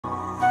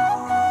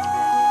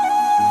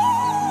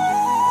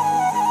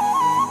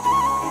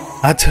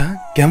আচ্ছা,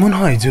 কেমন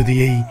হয় যদি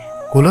এই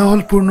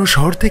কোলাহলপূর্ণ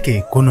শহর থেকে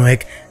কোনো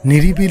এক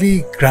নিরিবিলি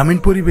গ্রামীণ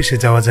পরিবেশে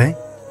যাওয়া যায়,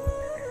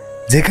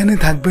 যেখানে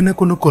থাকবে না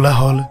কোনো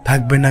কোলাহল,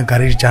 থাকবে না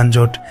গাড়ির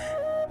যানজট,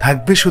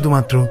 থাকবে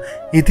শুধুমাত্র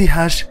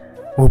ইতিহাস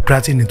ও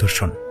প্রাচীন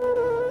নিদর্শন।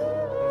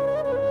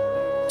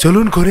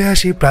 চলুন ঘুরে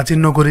আসি প্রাচীন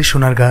নগরী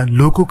সোনারগাঁ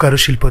লোক ও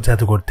কারুশিল্প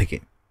জাদুঘর থেকে।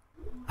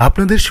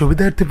 আপনাদের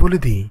সুবিধার্থে বলে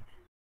দিই,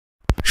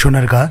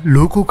 সোনারগাঁ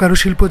লোক ও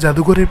কারুশিল্প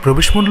জাদুঘরের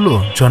প্রবেশ মূল্য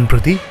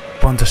জনপ্রতি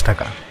 50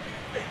 টাকা।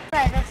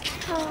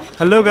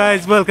 Hello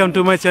guys, welcome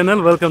to my channel,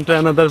 welcome to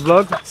another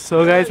blog. So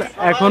guys,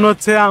 এখন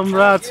হচ্ছে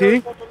আমরা আছি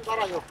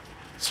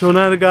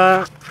সোনারগাঁ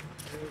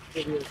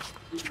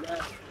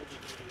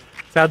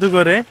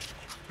জাদুঘরে।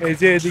 এই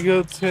যে এদিকে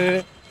হচ্ছে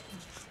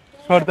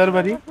সর্দার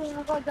বাড়ি,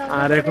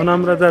 আর এখন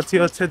আমরা যাচ্ছি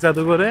হচ্ছে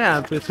জাদুঘরে,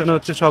 আর পেছনে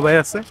হচ্ছে সবাই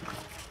আছে।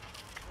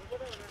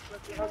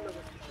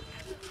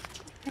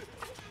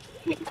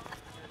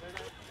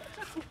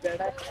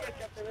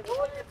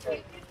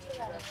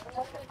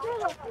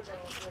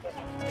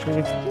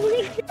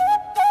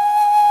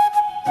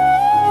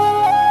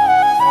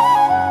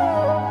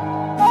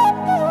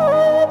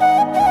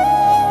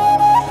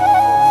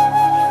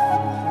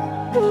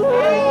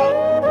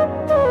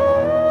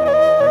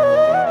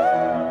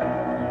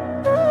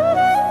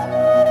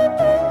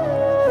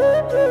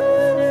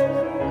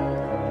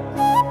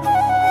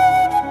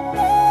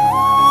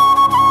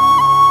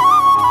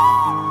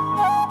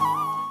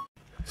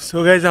 সো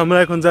গাইজ, আমরা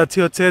এখন যাচ্ছি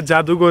হচ্ছে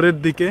জাদুঘরের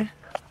দিকে,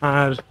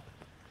 আর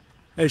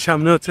এই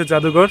সামনে হচ্ছে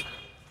জাদুঘর।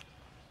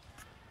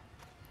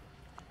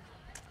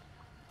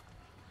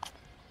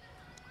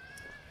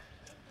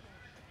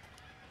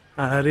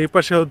 আর এই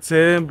পাশে হচ্ছে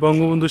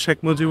বঙ্গবন্ধু শেখ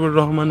মুজিবুর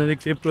রহমানের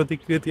একটি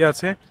প্রতিকৃতি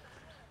আছে,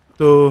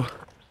 তো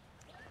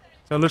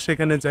চলো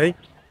সেখানে যাই।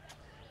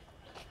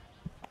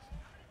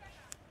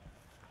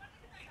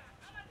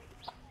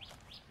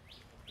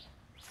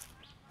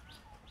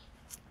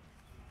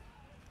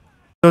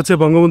 হচ্ছে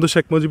বঙ্গবন্ধু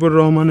শেখ মুজিবুর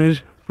রহমানের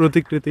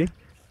প্রতিকৃতি,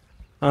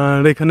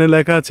 আর এখানে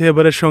লেখা আছে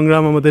এবারের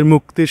সংগ্রাম আমাদের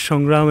মুক্তির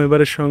সংগ্রাম,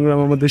 এবারের সংগ্রাম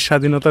আমাদের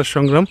স্বাধীনতার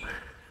সংগ্রাম।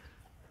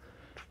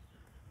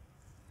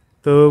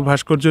 তো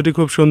ভাস্কর্যটি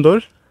খুব সুন্দর,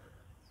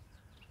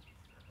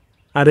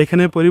 আর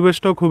এখানে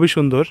পরিবেশটাও খুবই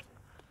সুন্দর।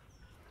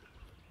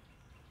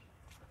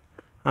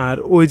 আর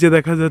ওই যে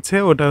দেখা যাচ্ছে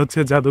ওটা হচ্ছে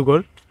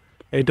জাদুঘর,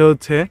 এটা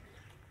হচ্ছে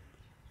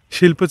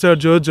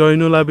শিল্পাচার্য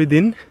জয়নুল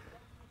আবেদিন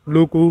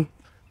লোক ও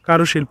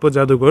কারুশিল্প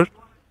জাদুঘর।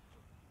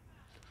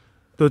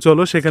 তো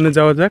চলো সেখানে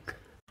যাওয়া যাক।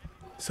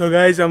 সো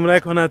গাইজ, আমরা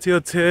এখন আছি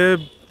হচ্ছে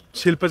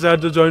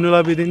শিল্পাচার্য জয়নুল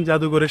আবেদিন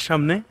জাদুঘরের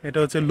সামনে। এটা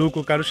হচ্ছে লোক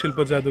ও কারুশিল্প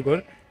জাদুঘর।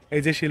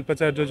 এই যে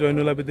শিল্পাচার্য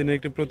জয়নুল আবেদিনের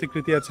একটি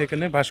প্রতিকৃতি আছে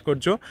এখানে,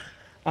 ভাস্কর্য,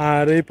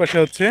 আর এই পাশে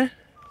হচ্ছে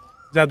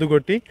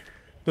জাদুঘরটি।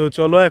 তো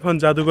চলো এখন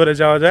জাদুঘরে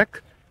যাওয়া যাক।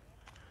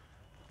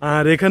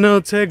 আর এখানে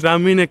হচ্ছে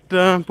গ্রামীণ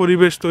একটা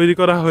পরিবেশ তৈরি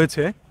করা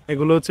হয়েছে।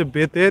 এগুলো হচ্ছে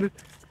বেতের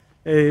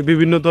এই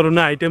বিভিন্ন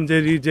ধরনের আইটেম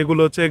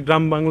যেগুলো হচ্ছে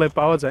গ্রাম বাংলায়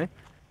পাওয়া যায়,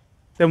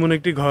 তেমন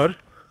একটি ঘর।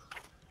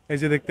 এই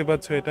যে দেখতে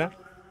পাচ্ছ, এটা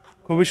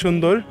খুবই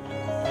সুন্দর।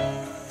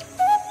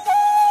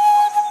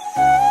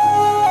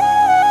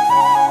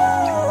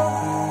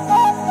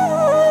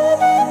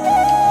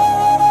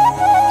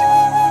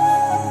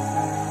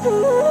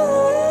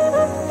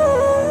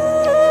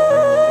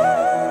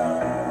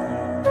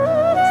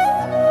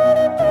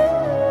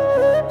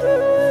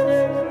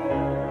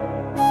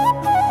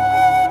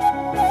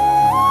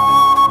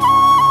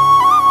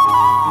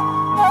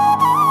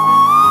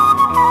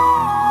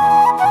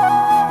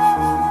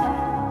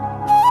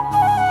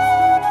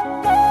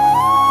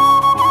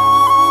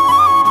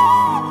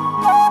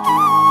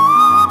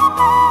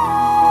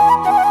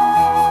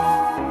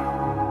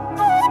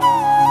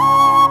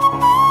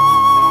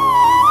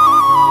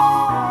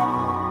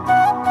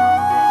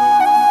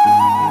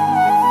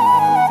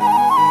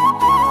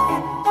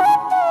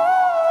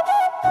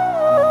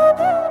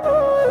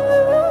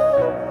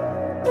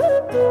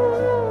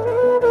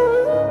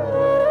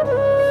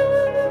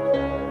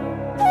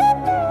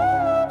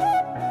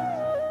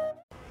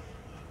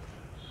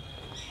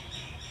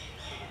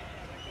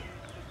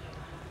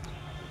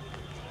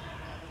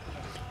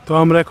 তো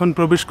আমরা এখন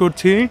প্রবেশ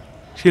করছি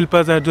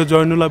শিল্পাচার্য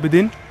জয়নুল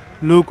আবেদিন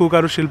লোক ও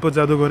কারুশিল্প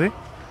জাদুঘরে।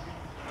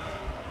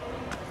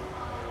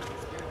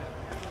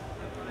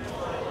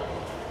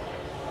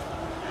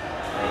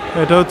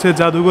 এটা হচ্ছে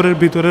জাদুঘরের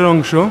ভিতরের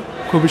অংশ,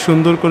 খুবই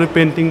সুন্দর করে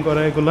পেন্টিং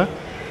করা এগুলা।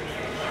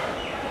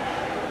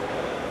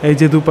 এই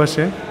যে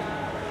দুপাশে,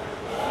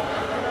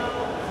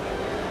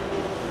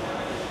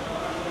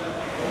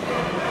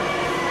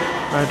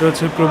 আর এটা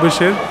হচ্ছে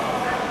প্রবেশের।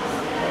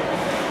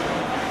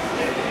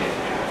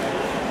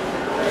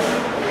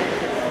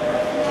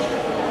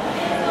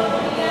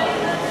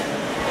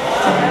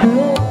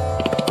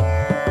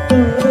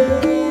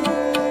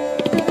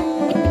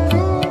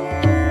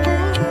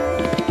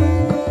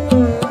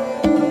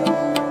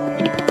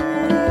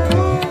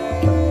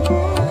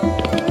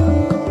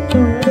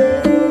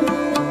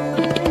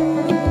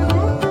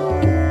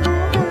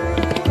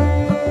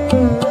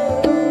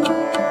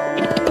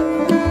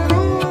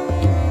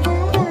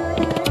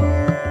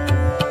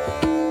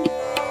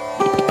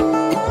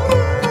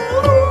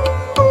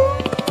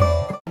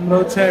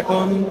 আমরা হচ্ছে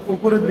এখন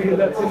উপরের দিকে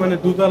যাচ্ছি, মানে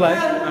দোতলায়।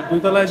 আর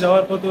দোতলায়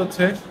যাওয়ার পথে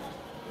হচ্ছে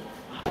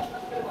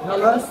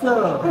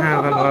হ্যাঁ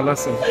ভালো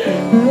আছে।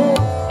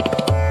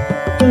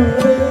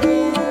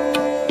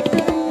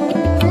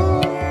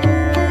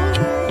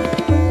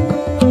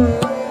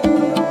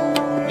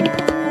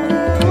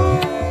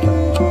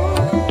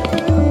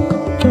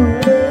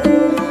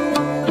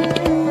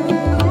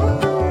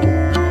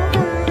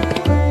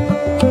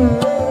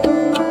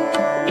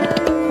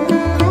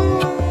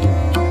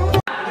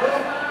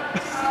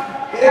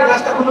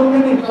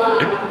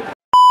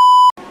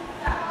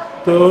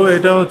 তো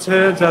এটা হচ্ছে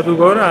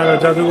জাদুঘর, আর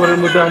জাদুঘরের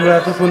মধ্যে আমরা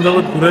এতক্ষণ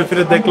যাবত ঘুরে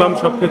ফিরে দেখলাম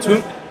সবকিছু।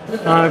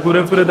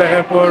 ঘুরে ফিরে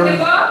দেখার পর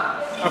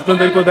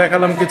আপনাদেরকেও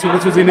দেখালাম কিছু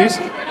কিছু জিনিস।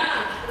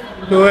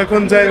 তো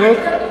এখন যাই হোক,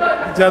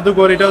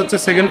 জাদুঘর এটা হচ্ছে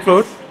 2nd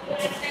ফ্লোর,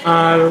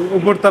 আর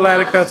উপর তলা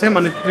আরেকটা আছে,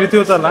 মানে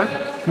 3য় তলা।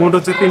 মোট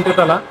হচ্ছে 3টে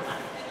তলা।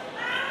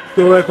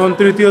 তো এখন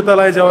 3য়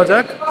তলায় যাওয়া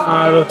যাক,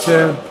 আর হচ্ছে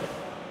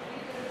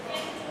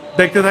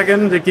দেখতে থাকেন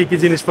যে কি কি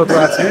জিনিসপত্র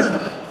আছে।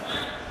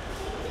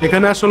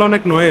 এখানে আসলে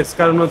অনেক নয়েজ,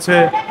 কারণ হচ্ছে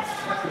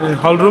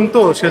হলরুম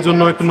তো,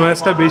 সেজন্য একটু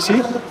নয়েজটা বেশি।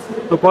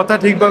 তো কথা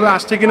ঠিকভাবে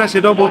আসছে কিনা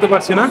সেটাও বলতে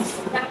পারছি না।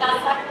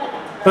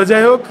 তো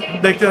যাই হোক,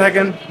 দেখতে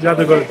থাকেন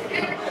জাদুঘর।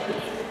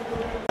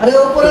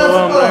 তো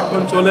আমরা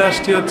এখন চলে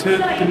আসছি হচ্ছে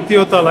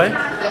 3য় তলায়,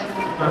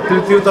 আর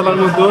 3য় তলার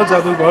মধ্যেও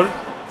জাদুঘর।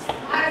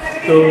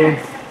 তো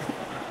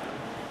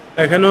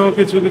এখানেও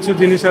কিছু কিছু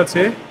জিনিস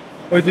আছে,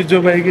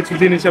 ঐতিহ্যবাহী কিছু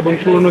জিনিস এবং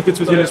পুরনো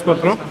কিছু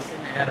জিনিসপত্র।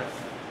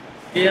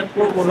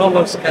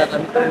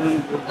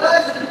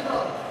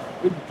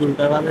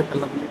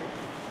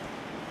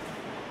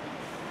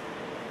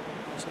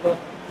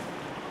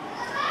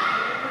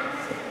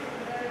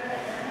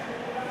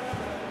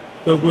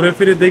 তো ঘুরে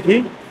ফিরে দেখি,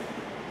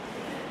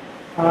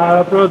 আর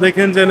আপনারা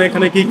দেখেন যে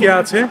এখানে কি কি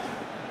আছে।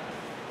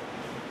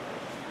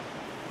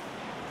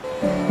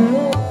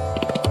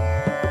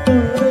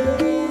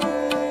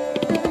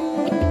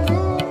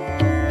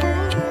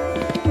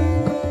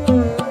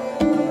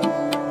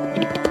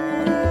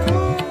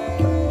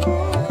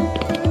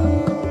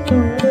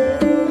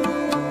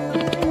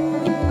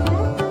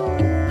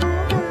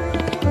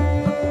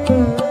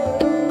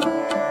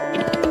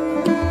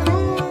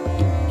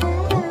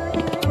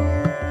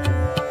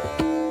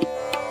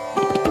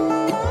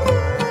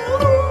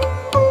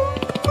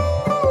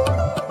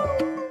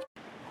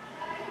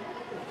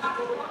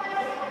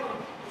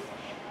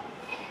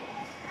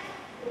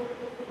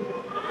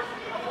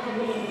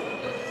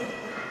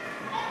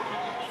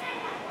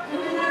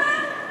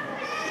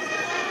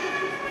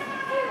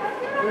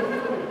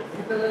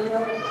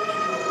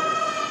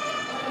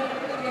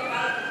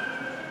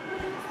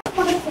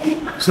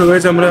 সো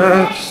গাইস, আমরা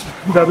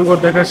জাদুঘর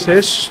দেখা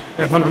শেষ,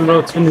 এখন আমরা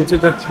হচ্ছে নিচে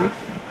যাচ্ছি।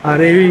 আর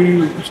এই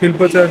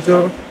শিল্পাচার্য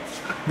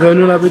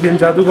জয়নুল আবেদিন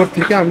জাদুঘর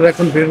থেকে আমরা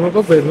এখন বের হবো,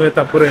 বের হয়ে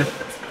তারপরে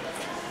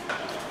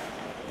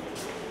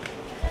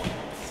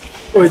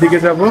ওইদিকে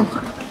যাব।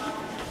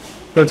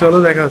 তো চলো,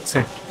 দেখা হচ্ছে।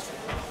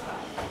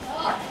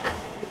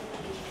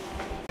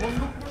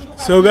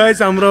 সো গাইস,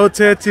 আমরা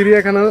হচ্ছে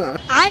চিড়িয়াখানা,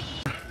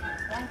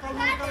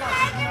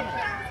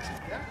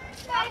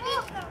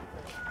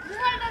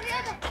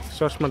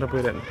 চশমাটা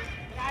পরে।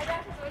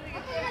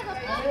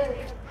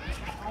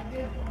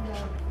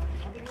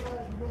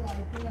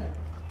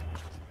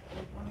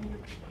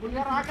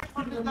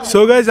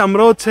 সো গাইস,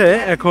 আমরা হচ্ছে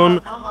এখন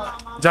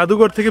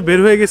জাদুঘর থেকে বের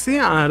হয়ে গেছি,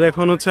 আর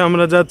এখন হচ্ছে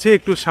আমরা যাচ্ছি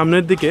একটু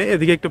সামনের দিকে।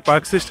 এদিকে একটু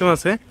পার্ক সিস্টেম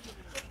আছে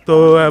তো,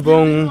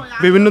 এবং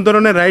বিভিন্ন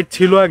ধরনের রাইড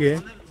ছিল আগে,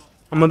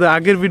 আমাদের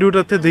আগের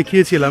ভিডিওটাতে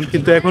দেখিয়েছিলাম।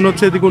 কিন্তু এখন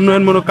হচ্ছে এদিকে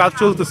উন্নয়নমূলক কাজ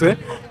চলতেছে,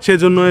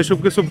 সেজন্য এসব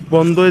কিছু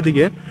বন্ধ,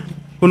 এদিকে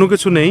কোনো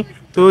কিছু নেই।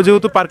 তো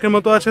যেহেতু পার্কের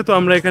মতো আছে, তো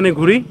আমরা এখানে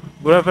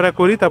ঘোরাফেরা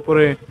করি,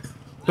 তারপরে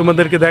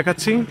তোমাদেরকে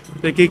দেখাচ্ছি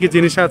যে কী কী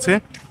জিনিস আছে।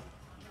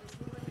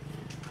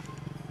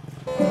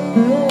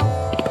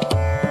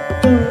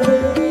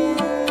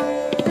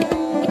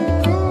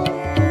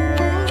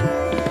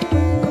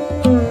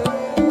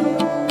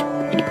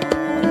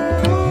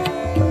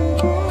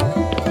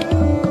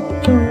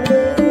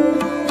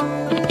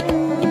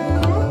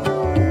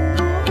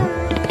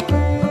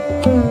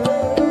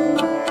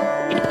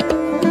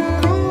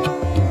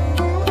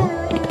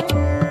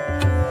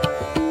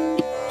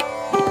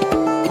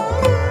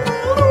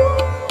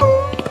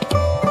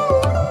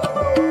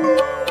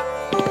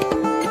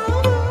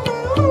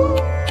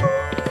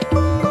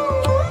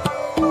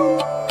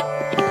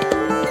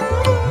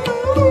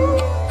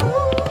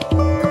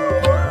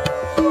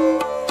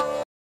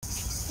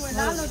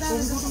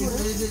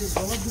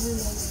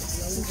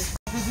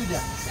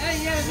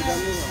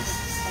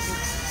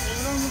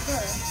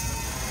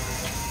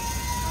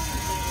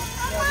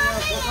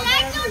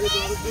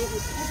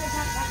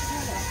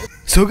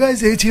 সো গাইস,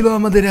 এই ছিল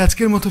আমাদের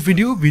আজকের মতো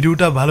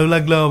ভিডিওটা ভালো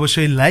লাগলে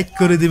অবশ্যই লাইক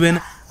করে দিবেন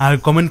আর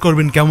কমেন্ট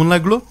করবেন কেমন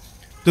লাগলো।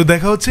 তো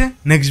দেখা হচ্ছে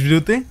নেক্সট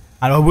ভিডিওতে,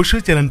 আর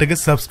অবশ্যই চ্যানেলটাকে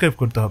সাবস্ক্রাইব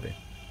করতে হবে।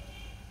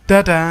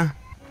 টাটা।